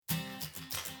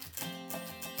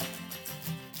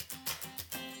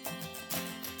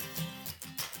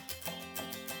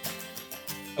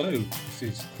Hello, this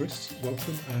is Chris.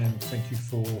 Welcome and thank you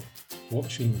for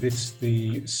watching this,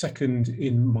 the second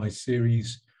in my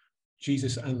series,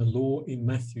 Jesus and the Law in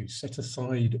Matthew, Set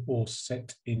Aside or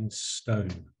Set in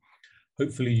Stone.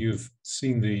 Hopefully you've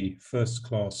seen the first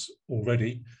class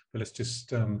already, but let's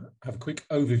just have a quick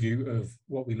overview of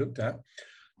what we looked at.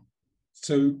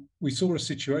 So we saw a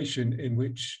situation in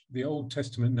which the Old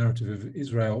Testament narrative of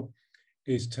Israel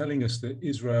is telling us that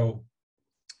Israel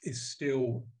is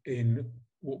still in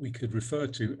what we could refer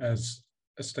to as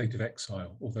a state of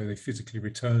exile. Although they physically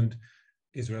returned,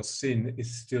 Israel's sin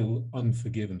is still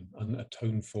unforgiven,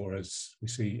 unatoned for, as we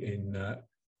see in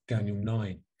Daniel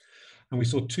 9. And we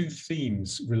saw two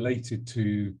themes related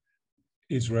to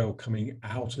Israel coming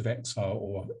out of exile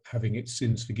or having its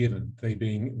sins forgiven, they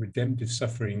being redemptive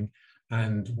suffering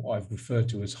and what I've referred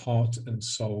to as heart and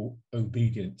soul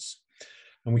obedience.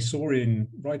 And we saw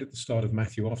right at the start of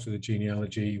Matthew, after the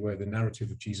genealogy, where the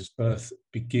narrative of Jesus' birth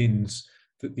begins,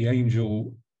 that the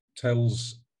angel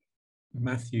tells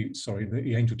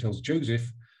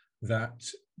Joseph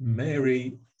that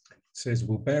Mary says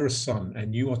will bear a son,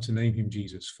 and you are to name him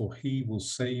Jesus, for he will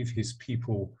save his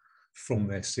people from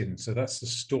their sins. So that's the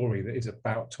story that is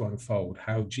about to unfold,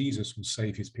 how Jesus will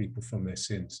save his people from their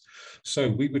sins. So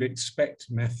we would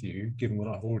expect Matthew, given what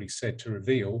I've already said, to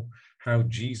reveal how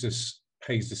Jesus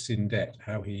pays the sin debt,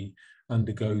 how he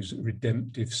undergoes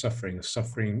redemptive suffering, a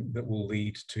suffering that will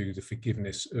lead to the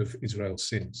forgiveness of Israel's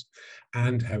sins,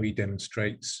 and how he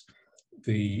demonstrates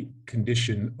the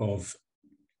condition of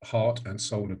heart and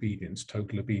soul obedience,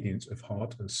 total obedience of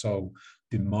heart and soul,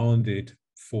 demanded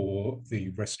for the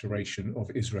restoration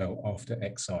of Israel after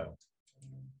exile.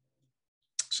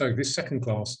 So this second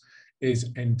class is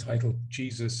entitled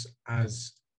Jesus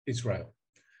as Israel.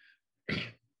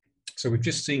 So we've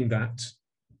just seen that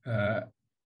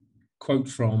quote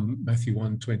from Matthew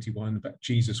 1:21 about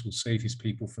Jesus will save his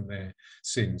people from their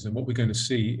sins. And what we're going to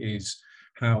see is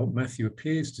how Matthew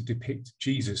appears to depict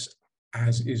Jesus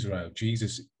as Israel,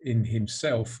 Jesus in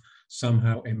himself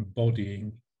somehow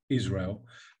embodying Israel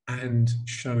and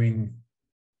showing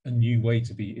a new way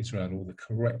to be Israel, or the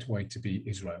correct way to be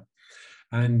Israel.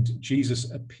 And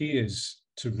Jesus appears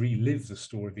to relive the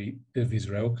story of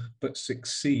Israel, but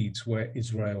succeeds where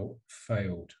Israel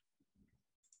failed.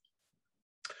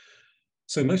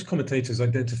 So most commentators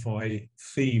identify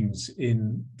themes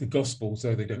in the Gospels,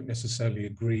 though they don't necessarily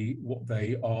agree what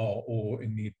they are or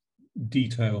in the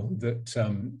detail that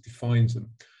defines them.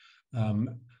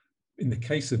 In the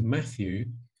case of Matthew,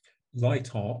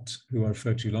 Lightheart, who I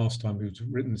referred to last time, who's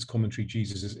written this commentary,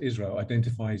 Jesus as Israel,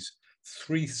 identifies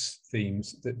three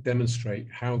themes that demonstrate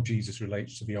how Jesus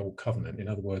relates to the Old Covenant. In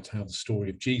other words, how the story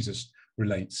of Jesus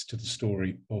relates to the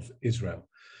story of Israel.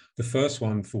 The first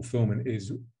one, fulfillment,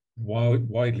 is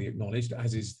widely acknowledged,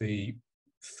 as is the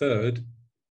third,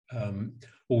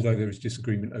 although there is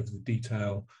disagreement over the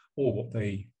detail or what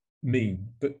they mean.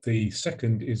 But the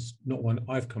second is not one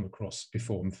I've come across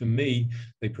before. And for me,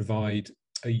 they provide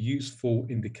a useful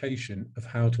indication of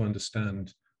how to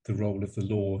understand the role of the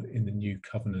law in the New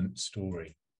Covenant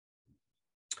story.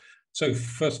 So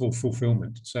first of all,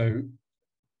 fulfillment. So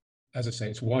as I say,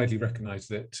 it's widely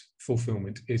recognized that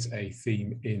fulfillment is a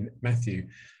theme in Matthew.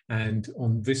 And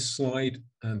on this slide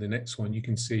and the next one, you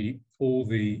can see all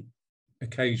the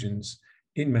occasions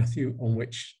in Matthew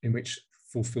in which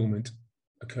fulfillment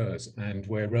occurs, and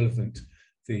where relevant,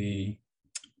 the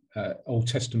Old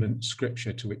Testament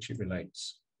scripture to which it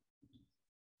relates.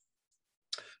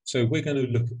 So we're going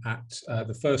to look at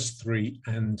the first three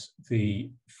and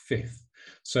the fifth.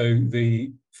 So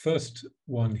the first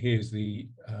one here is the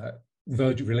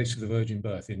relates to the virgin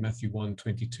birth in Matthew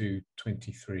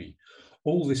 1:22-23.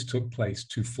 All this took place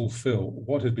to fulfill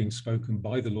what had been spoken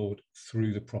by the Lord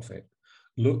through the prophet.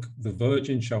 Look, the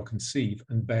virgin shall conceive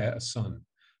and bear a son,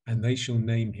 and they shall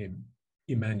name him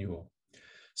Emmanuel.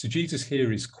 So Jesus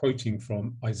here is quoting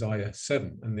from Isaiah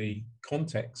 7, and the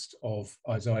context of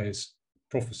Isaiah's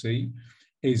prophecy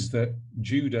is that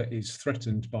Judah is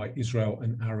threatened by Israel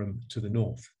and Aram to the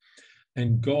north.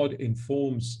 And God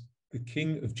informs the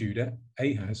king of Judah,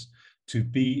 Ahaz, to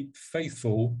be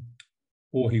faithful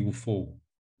or he will fall.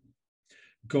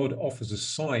 God offers a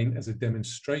sign as a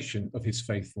demonstration of his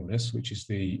faithfulness, which is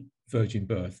the virgin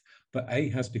birth, but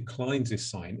Ahaz declines this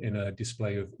sign in a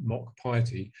display of mock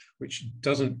piety, which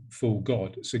doesn't fool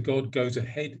God. So God goes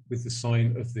ahead with the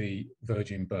sign of the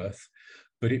virgin birth,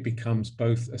 but it becomes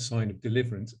both a sign of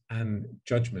deliverance and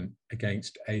judgment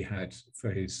against Ahaz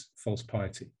for his false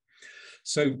piety.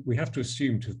 So we have to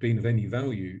assume to have been of any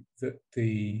value that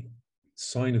the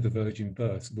sign of the virgin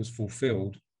birth was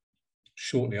fulfilled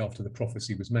shortly after the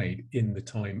prophecy was made in the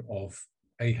time of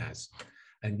Ahaz.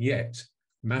 And yet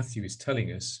Matthew is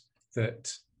telling us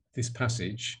that this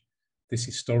passage, this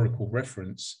historical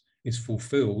reference, is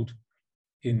fulfilled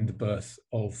in the birth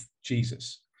of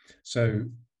Jesus. So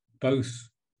both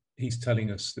he's telling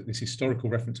us that this historical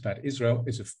reference about Israel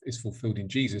is fulfilled in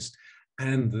Jesus,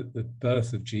 and that the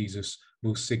birth of Jesus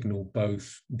will signal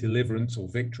both deliverance or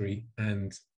victory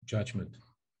and judgment.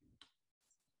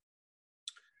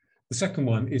 The second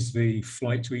one is the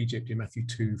flight to Egypt in Matthew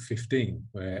 2:15,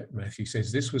 where Matthew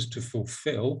says, "This was to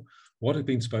fulfill what had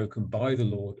been spoken by the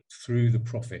Lord through the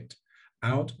prophet.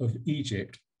 Out of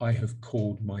Egypt I have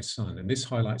called my son." And this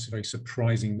highlights a very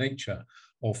surprising nature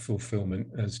of fulfillment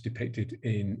as depicted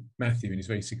in Matthew, and is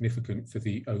very significant for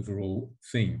the overall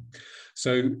theme.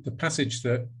 So the passage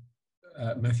that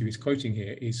Matthew is quoting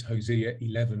here is Hosea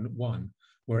 11:1,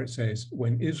 where it says,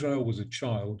 "When Israel was a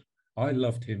child, I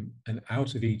loved him, and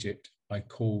out of Egypt I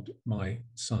called my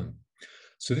son."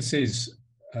 So this is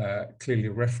clearly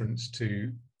a reference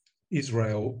to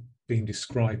Israel being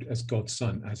described as God's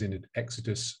son, as in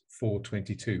Exodus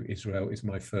 4:22, "Israel is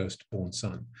my firstborn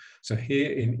son." So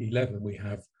here in 11, we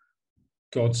have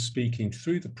God speaking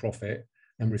through the prophet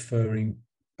and referring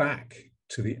back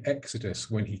to the Exodus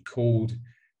when he called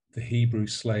the Hebrew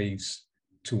slaves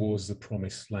towards the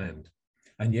promised land.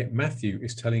 And yet Matthew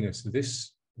is telling us that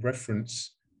this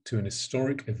reference to an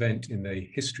historic event in the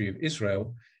history of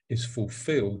Israel is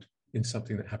fulfilled in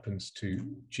something that happens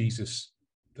to Jesus,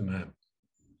 the man.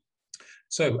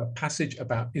 So a passage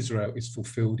about Israel is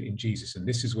fulfilled in Jesus, and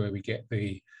this is where we get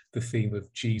the theme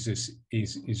of Jesus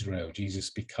is Israel. Jesus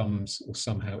becomes or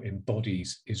somehow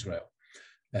embodies Israel.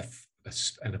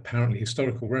 An apparently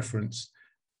historical reference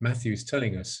Matthew is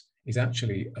telling us is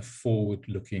actually a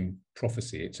forward-looking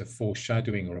prophecy. It's a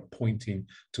foreshadowing or a pointing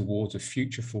towards a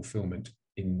future fulfillment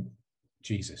in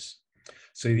Jesus.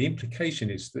 So the implication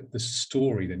is that the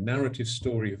story, the narrative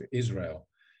story of Israel,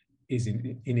 is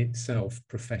in itself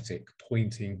prophetic,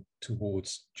 pointing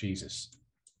towards Jesus.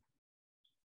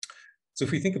 So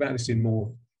if we think about this in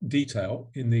more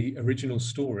detail, in the original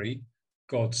story,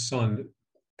 God's son,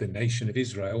 the nation of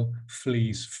Israel,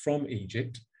 flees from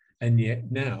Egypt, and yet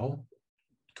now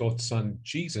God's son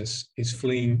Jesus is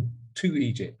fleeing to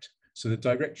Egypt. So the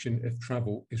direction of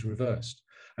travel is reversed.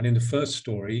 And in the first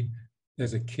story,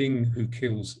 there's a king who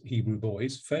kills Hebrew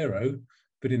boys, Pharaoh,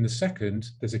 but in the second,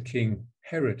 there's a king,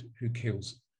 Herod, who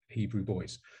kills Hebrew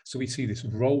boys. So we see this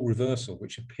role reversal,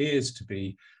 which appears to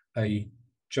be a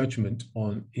judgment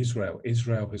on Israel.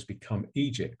 Israel has become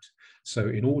Egypt. So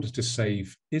in order to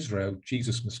save Israel,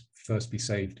 Jesus must first be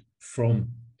saved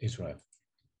from Israel.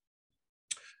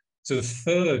 So the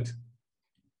third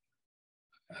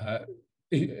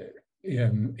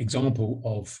example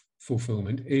of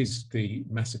fulfillment is the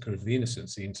massacre of the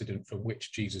innocents, the incident from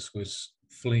which Jesus was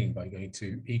fleeing by going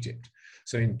to Egypt.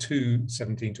 So in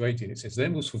 2:17-18, it says,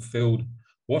 "Then was fulfilled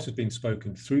what had been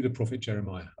spoken through the prophet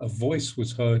Jeremiah. A voice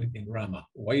was heard in Ramah,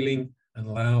 wailing and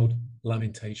loud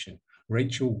lamentation,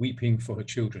 Rachel weeping for her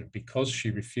children, because she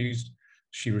refused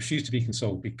to be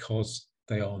consoled, because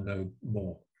they are no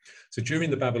more." So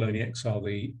during the Babylonian exile,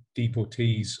 the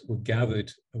deportees were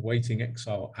gathered awaiting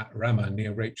exile at Ramah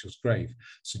near Rachel's grave.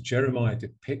 So Jeremiah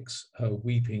depicts her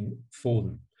weeping for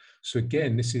them. So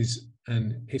again, this is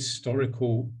an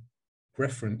historical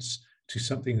reference to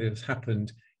something that has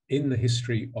happened in the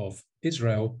history of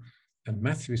Israel. And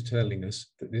Matthew is telling us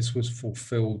that this was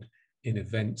fulfilled in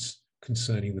events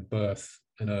concerning the birth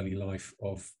and early life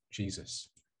of Jesus.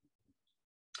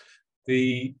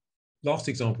 The last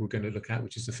example we're going to look at,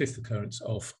 which is the fifth occurrence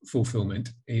of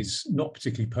fulfillment, is not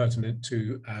particularly pertinent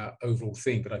to our overall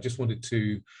theme, but I just wanted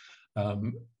to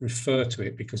refer to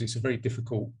it because it's a very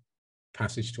difficult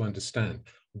passage to understand.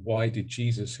 Why did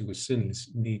Jesus, who was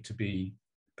sinless, need to be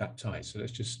baptized? So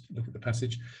let's just look at the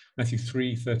passage. Matthew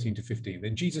 3:13-15.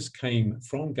 "Then Jesus came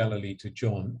from Galilee to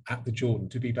John at the Jordan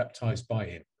to be baptized by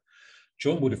him.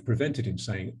 John would have prevented him,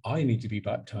 saying, 'I need to be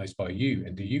baptized by you,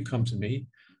 and do you come to me?'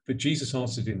 But Jesus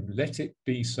answered him, 'Let it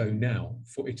be so now,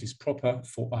 for it is proper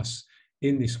for us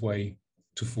in this way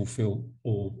to fulfill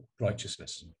all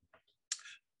righteousness.'"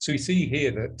 So we see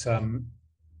here that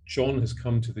John has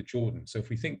come to the Jordan. So if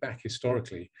we think back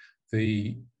historically,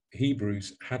 the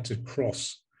Hebrews had to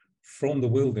cross from the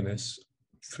wilderness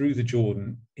through the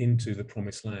Jordan into the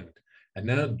promised land. And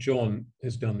now John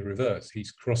has done the reverse.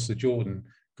 He's crossed the Jordan,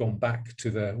 gone back to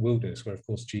the wilderness, where of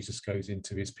course Jesus goes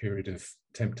into his period of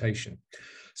temptation.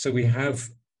 So we have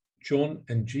John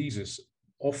and Jesus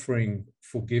offering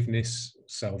forgiveness,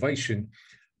 salvation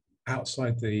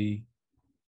outside the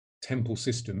temple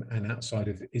system and outside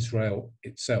of Israel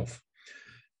itself.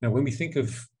 Now, when we think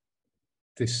of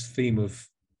this theme of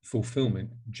fulfillment,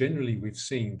 generally we've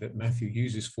seen that Matthew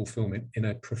uses fulfillment in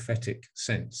a prophetic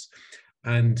sense.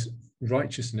 And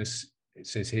righteousness, it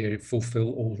says here,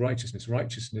 fulfill all righteousness.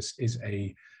 Righteousness is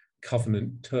a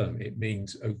covenant term. It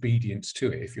means obedience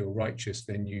to it. If you're righteous,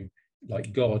 then you,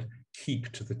 like God,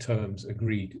 keep to the terms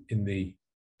agreed in the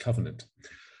covenant.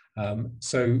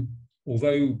 So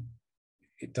although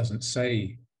it doesn't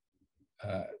say,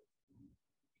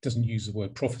 doesn't use the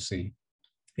word prophecy,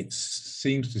 it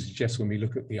seems to suggest, when we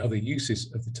look at the other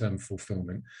uses of the term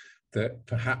fulfillment, that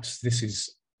perhaps this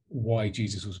is why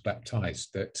Jesus was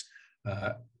baptized, that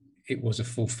it was a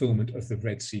fulfillment of the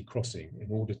Red Sea crossing. In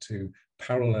order to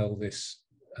parallel this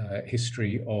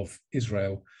history of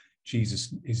Israel,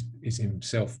 Jesus is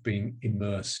himself being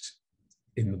immersed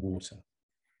in the water.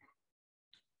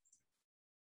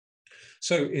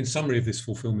 So in summary of this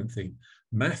fulfillment theme,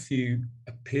 Matthew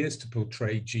appears to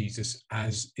portray Jesus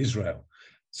as Israel,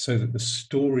 so that the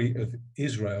story of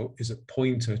Israel is a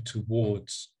pointer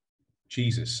towards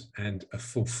Jesus and a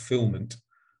fulfillment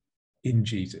in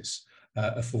Jesus,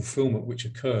 a fulfillment which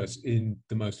occurs in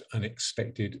the most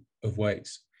unexpected of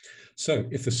ways. So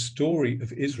if the story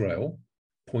of Israel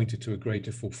pointed to a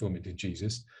greater fulfillment in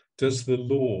Jesus, does the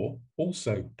law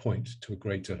also point to a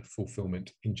greater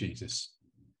fulfillment in Jesus?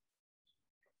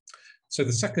 So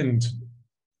the second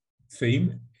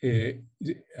theme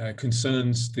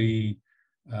concerns the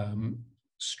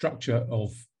structure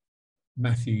of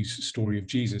Matthew's story of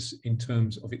Jesus in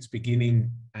terms of its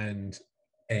beginning and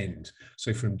end.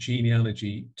 So from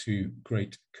genealogy to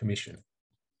Great Commission.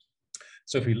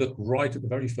 So if we look right at the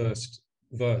very first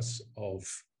verse of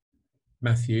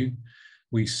Matthew,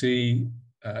 we see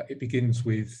it begins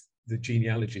with the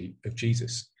genealogy of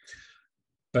Jesus.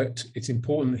 But it's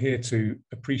important here to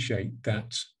appreciate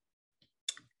that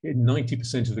in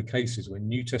 90% of the cases when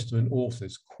New Testament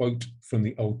authors quote from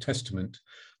the Old Testament,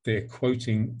 they're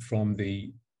quoting from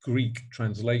the Greek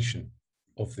translation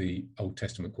of the Old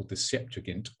Testament called the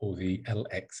Septuagint, or the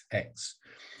LXX.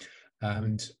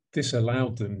 And this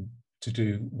allowed them to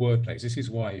do word plays. This is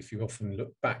why if you often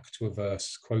look back to a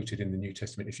verse quoted in the New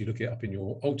Testament, if you look it up in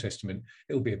your Old Testament,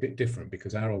 it'll be a bit different,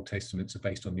 because our Old Testaments are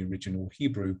based on the original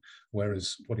Hebrew,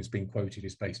 whereas what is being quoted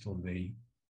is based on the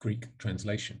Greek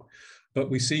translation. But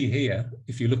we see here,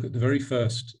 if you look at the very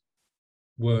first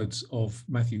words of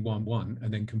Matthew 1:1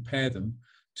 and then compare them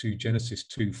to Genesis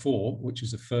 2:4, which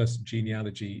is the first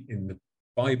genealogy in the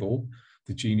Bible,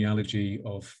 the genealogy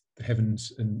of the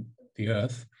heavens and the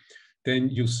earth, then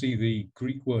you'll see the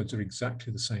Greek words are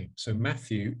exactly the same. So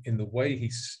Matthew, in the way he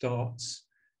starts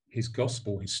his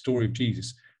gospel, his story of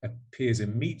Jesus, appears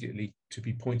immediately to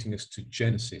be pointing us to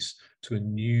Genesis, to a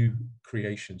new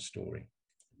creation story.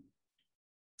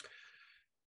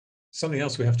 Something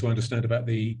else we have to understand about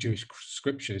the Jewish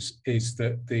scriptures is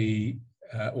that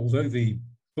although the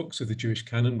books of the Jewish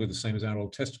canon were the same as our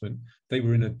Old Testament, they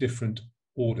were in a different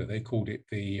order. They called it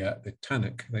the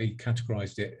Tanakh. They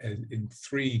categorized it in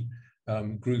three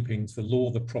groupings: the law,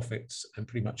 the prophets, and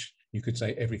pretty much you could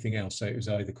say everything else. So it was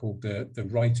either called the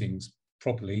writings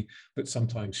properly, but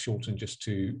sometimes shortened just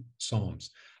to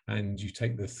Psalms. And you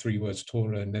take the three words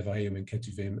Torah, Nevi'im, and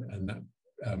Ketuvim, and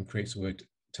that creates the word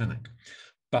Tanakh.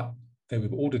 But they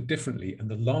were ordered differently, and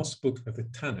the last book of the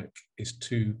Tanakh is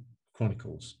 2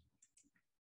 Chronicles.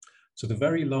 So the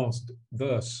very last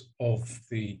verse of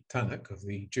the Tanakh, of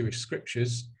the Jewish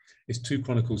scriptures, is 2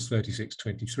 Chronicles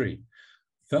 36:23.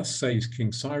 Thus says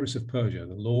King Cyrus of Persia,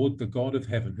 the Lord, the God of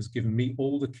heaven, has given me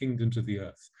all the kingdoms of the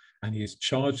earth, and he has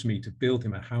charged me to build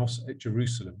him a house at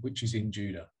Jerusalem, which is in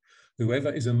Judah.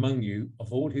 Whoever is among you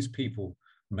of all his people,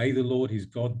 may the Lord his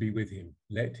God be with him.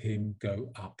 Let him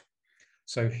go up.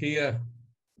 So here,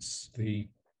 the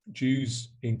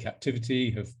Jews in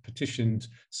captivity have petitioned.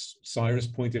 Cyrus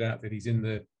pointed out that he's in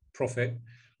the prophet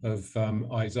of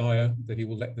Isaiah, that he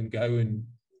will let them go, and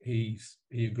he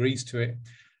agrees to it.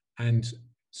 And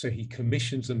so he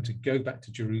commissions them to go back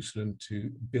to Jerusalem to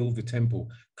build the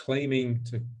temple, claiming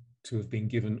to have been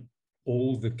given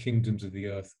all the kingdoms of the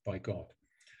earth by God.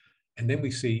 And then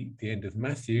we see the end of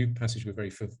Matthew, passage we're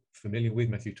very familiar with,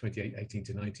 Matthew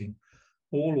 28:18-19.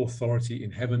 All authority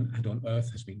in heaven and on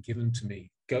earth has been given to me.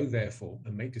 Go therefore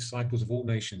and make disciples of all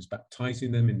nations,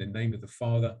 baptizing them in the name of the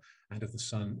Father and of the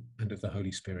Son and of the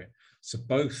Holy Spirit. So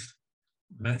both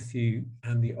Matthew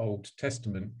and the Old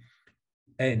Testament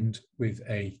end with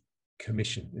a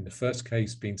commission. In the first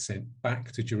case, being sent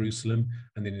back to Jerusalem,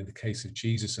 and then in the case of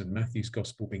Jesus and Matthew's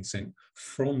gospel, being sent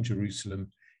from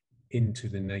Jerusalem into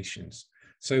the nations.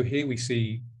 So here we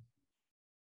see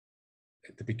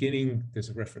at the beginning, there's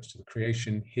a reference to the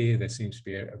creation. Here, there seems to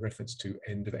be a reference to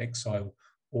end of exile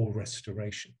or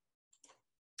restoration.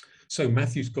 So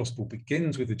Matthew's gospel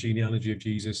begins with the genealogy of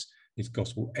Jesus. His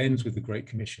gospel ends with the Great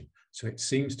Commission. So it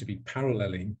seems to be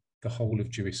paralleling the whole of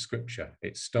Jewish scripture.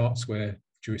 It starts where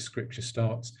Jewish scripture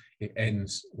starts. It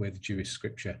ends where the Jewish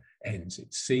scripture ends.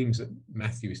 It seems that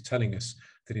Matthew is telling us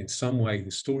that in some way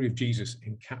the story of Jesus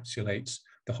encapsulates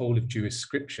the whole of Jewish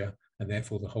scripture and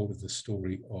therefore the whole of the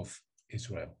story of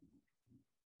Israel.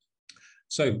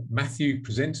 So Matthew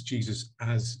presents Jesus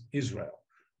as Israel.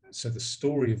 So the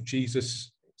story of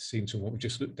Jesus seems from what we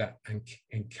just looked at and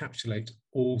encapsulate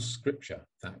all scripture,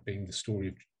 that being the story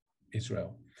of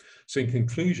Israel. So in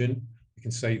conclusion, we can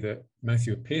say that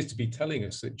Matthew appears to be telling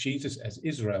us that Jesus as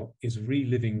Israel is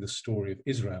reliving the story of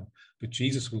Israel, but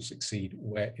Jesus will succeed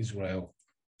where Israel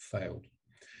failed.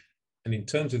 And in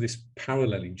terms of this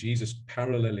paralleling, Jesus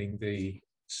paralleling the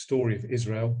story of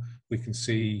Israel, we can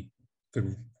see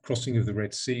the crossing of the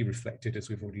Red Sea reflected, as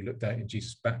we've already looked at, in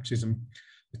Jesus' baptism,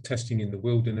 the testing in the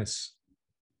wilderness,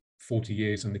 40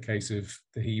 years in the case of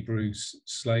the Hebrews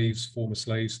slaves, former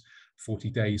slaves, 40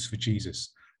 days for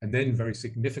Jesus. And then very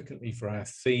significantly for our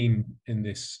theme in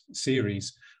this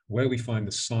series, where we find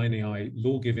the Sinai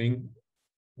law-giving,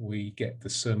 we get the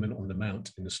Sermon on the Mount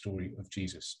in the story of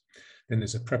Jesus. Then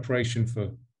there's a preparation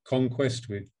for conquest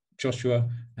with Joshua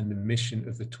and the mission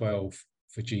of the 12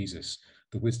 for Jesus.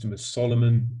 The wisdom of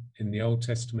Solomon in the Old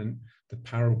Testament, the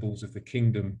parables of the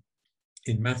kingdom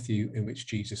in Matthew, in which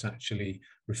Jesus actually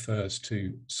refers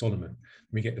to Solomon.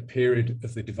 We get the period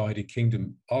of the divided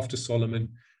kingdom after Solomon,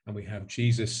 and we have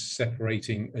Jesus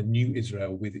separating a new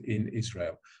Israel within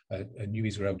Israel, a new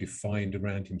Israel defined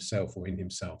around himself or in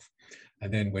himself.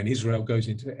 And then when Israel goes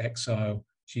into exile,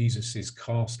 Jesus is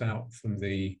cast out from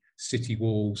the city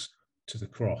walls to the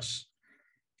cross,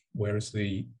 whereas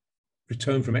the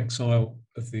return from exile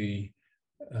of the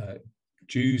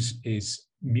Jews is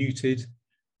muted.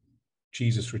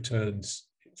 Jesus returns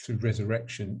through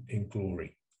resurrection in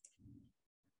glory.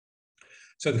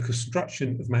 So the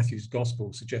construction of Matthew's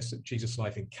gospel suggests that Jesus'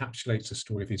 life encapsulates the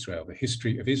story of Israel, the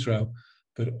history of Israel,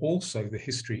 but also the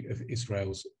history of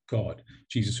Israel's God.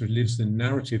 Jesus relives the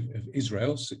narrative of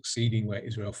Israel succeeding where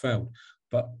Israel failed,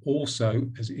 but also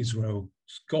as Israel's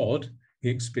God, he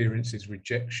experiences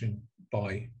rejection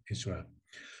by Israel.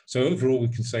 So overall, we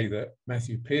can say that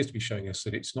Matthew appears to be showing us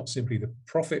that it's not simply the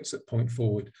prophets that point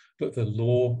forward, but the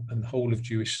law and the whole of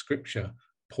Jewish scripture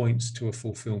points to a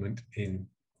fulfillment in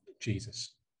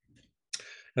Jesus.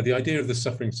 Now, the idea of the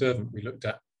suffering servant we looked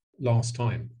at last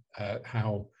time,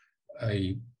 how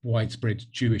a widespread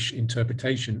Jewish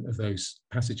interpretation of those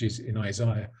passages in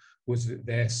Isaiah was that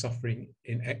their suffering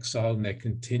in exile and their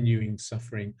continuing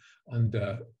suffering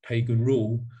under pagan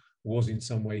rule was in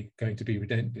some way going to be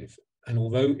redemptive. And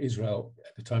although Israel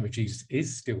at the time of Jesus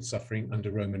is still suffering under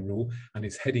Roman rule and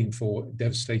is heading for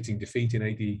devastating defeat in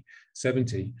AD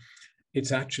 70,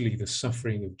 it's actually the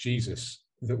suffering of Jesus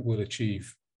that will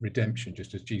achieve redemption,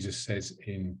 just as Jesus says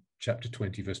in chapter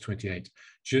 20, verse 28,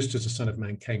 just as the Son of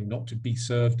Man came not to be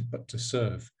served, but to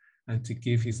serve and to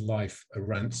give his life a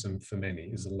ransom for many.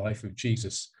 It is the life of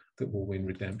Jesus that will win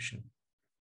redemption.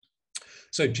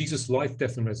 So Jesus' life,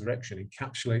 death, and resurrection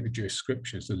encapsulate the Jewish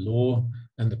scriptures. The law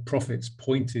and the prophets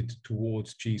pointed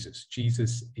towards Jesus.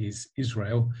 Jesus is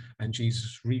Israel, and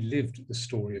Jesus relived the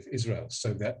story of Israel,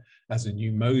 so that as a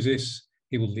new Moses,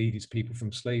 he will lead his people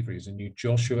from slavery. As a new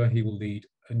Joshua, he will lead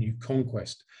a new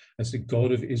conquest. As the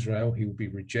God of Israel, he will be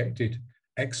rejected,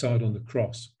 exiled on the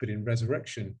cross, but in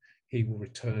resurrection, he will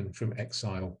return from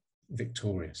exile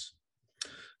victorious.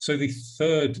 So the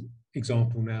third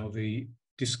example now, the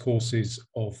discourses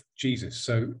of Jesus.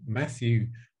 So Matthew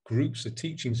groups the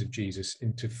teachings of Jesus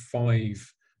into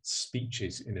 5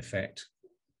 speeches, in effect,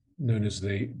 known as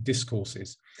the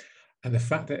discourses. And the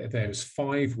fact that there's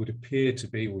 5 would appear to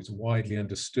be, or is widely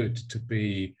understood to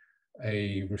be,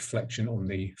 a reflection on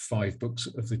the 5 books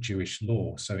of the Jewish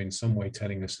law. So in some way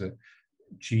telling us that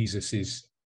Jesus'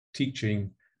 teaching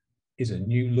is a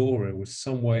new law, or in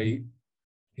some way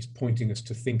is pointing us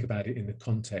to think about it in the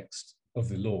context of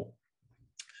the law.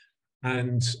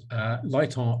 And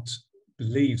Light Art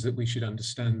believes that we should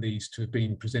understand these to have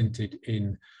been presented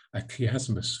in a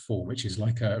chiasmus form, which is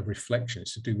like a reflection.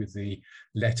 It's to do with the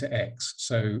letter X.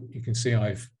 So you can see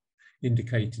I've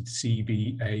indicated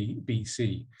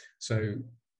CBABC. So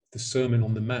the Sermon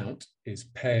on the Mount is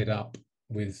paired up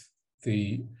with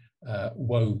the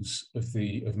woes of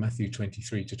Matthew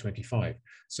 23 to 25.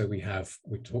 So we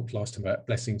talked last time about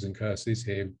blessings and curses.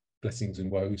 Here, blessings and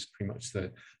woes, pretty much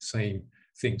the same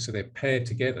thing. So they're paired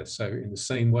together. So in the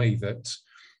same way that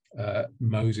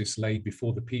Moses laid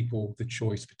before the people the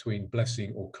choice between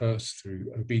blessing or curse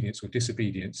through obedience or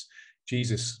disobedience,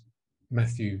 Jesus,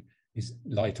 Matthew is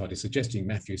light-hearted, suggesting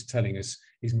Matthew is telling us,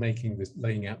 is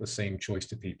laying out the same choice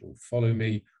to people. Follow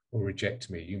me or reject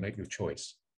me. You make your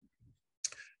choice.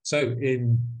 So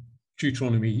in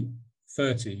Deuteronomy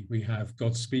 30, we have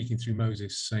God speaking through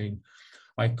Moses saying,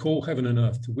 I call heaven and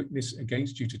earth to witness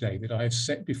against you today that I have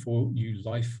set before you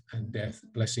life and death,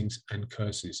 blessings and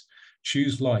curses.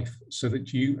 Choose life so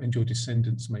that you and your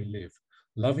descendants may live,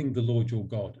 loving the Lord your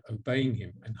God, obeying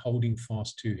him and holding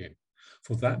fast to him.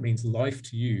 For that means life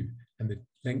to you and the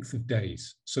length of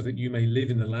days, so that you may live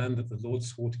in the land that the Lord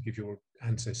swore to give your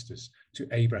ancestors, to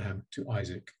Abraham, to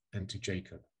Isaac, and to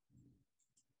Jacob.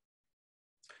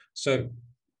 So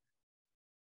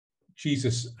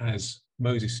Jesus as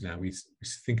Moses now, we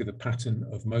think of the pattern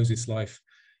of Moses' life.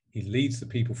 He leads the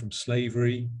people from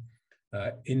slavery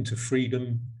into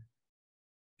freedom,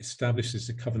 establishes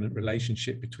a covenant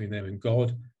relationship between them and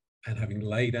God, and having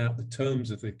laid out the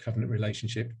terms of the covenant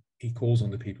relationship, he calls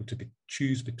on the people to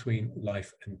choose between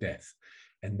life and death.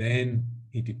 And then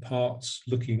he departs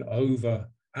looking over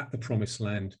at the promised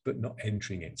land, but not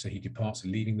entering it. So he departs,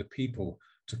 leaving the people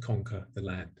to conquer the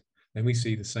land. Then we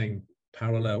see the same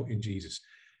parallel in Jesus.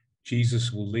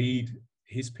 Jesus will lead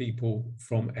his people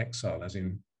from exile, as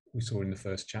in we saw in the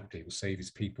first chapter. He will save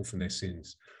his people from their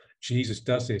sins. Jesus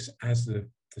does this as the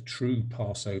true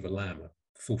Passover lamb,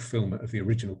 fulfillment of the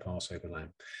original Passover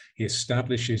lamb. He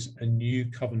establishes a new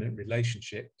covenant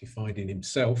relationship defined in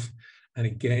himself, and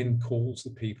again calls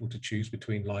the people to choose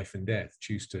between life and death,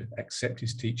 choose to accept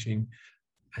his teaching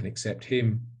and accept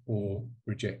him, or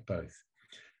reject both.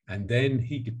 And then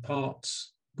he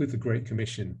departs with the Great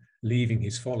Commission, leaving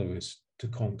his followers to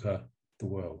conquer the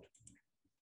world.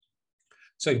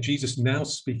 So Jesus, now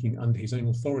speaking under his own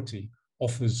authority,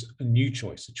 offers a new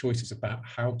choice. The choice is about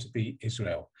how to be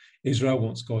Israel. Israel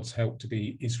wants God's help to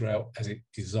be Israel as it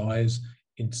desires,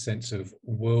 in the sense of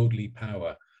worldly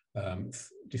power,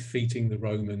 defeating the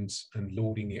Romans and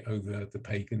lording it over the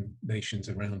pagan nations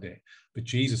around it. But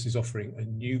Jesus is offering a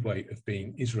new way of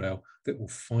being Israel that will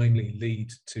finally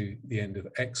lead to the end of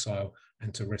exile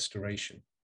and to restoration.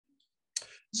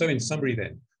 So in summary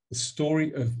then, the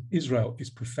story of Israel is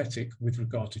prophetic with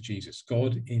regard to Jesus.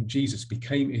 God in Jesus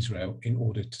became Israel in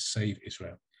order to save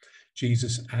Israel.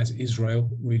 Jesus as Israel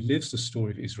relives the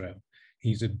story of Israel.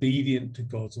 He's obedient to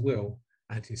God's will,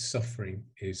 and his suffering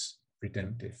is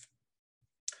redemptive.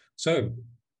 So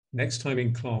next time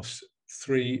in class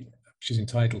 3, which is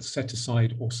entitled Set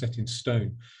Aside or Set in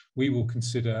Stone, we will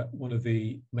consider one of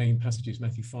the main passages,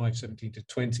 Matthew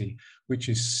 5:17-20, which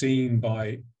is seen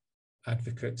by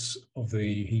advocates of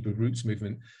the Hebrew roots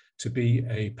movement to be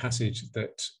a passage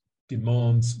that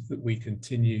demands that we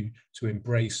continue to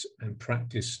embrace and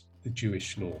practice the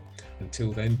Jewish law.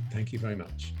 Until then, thank you very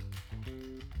much.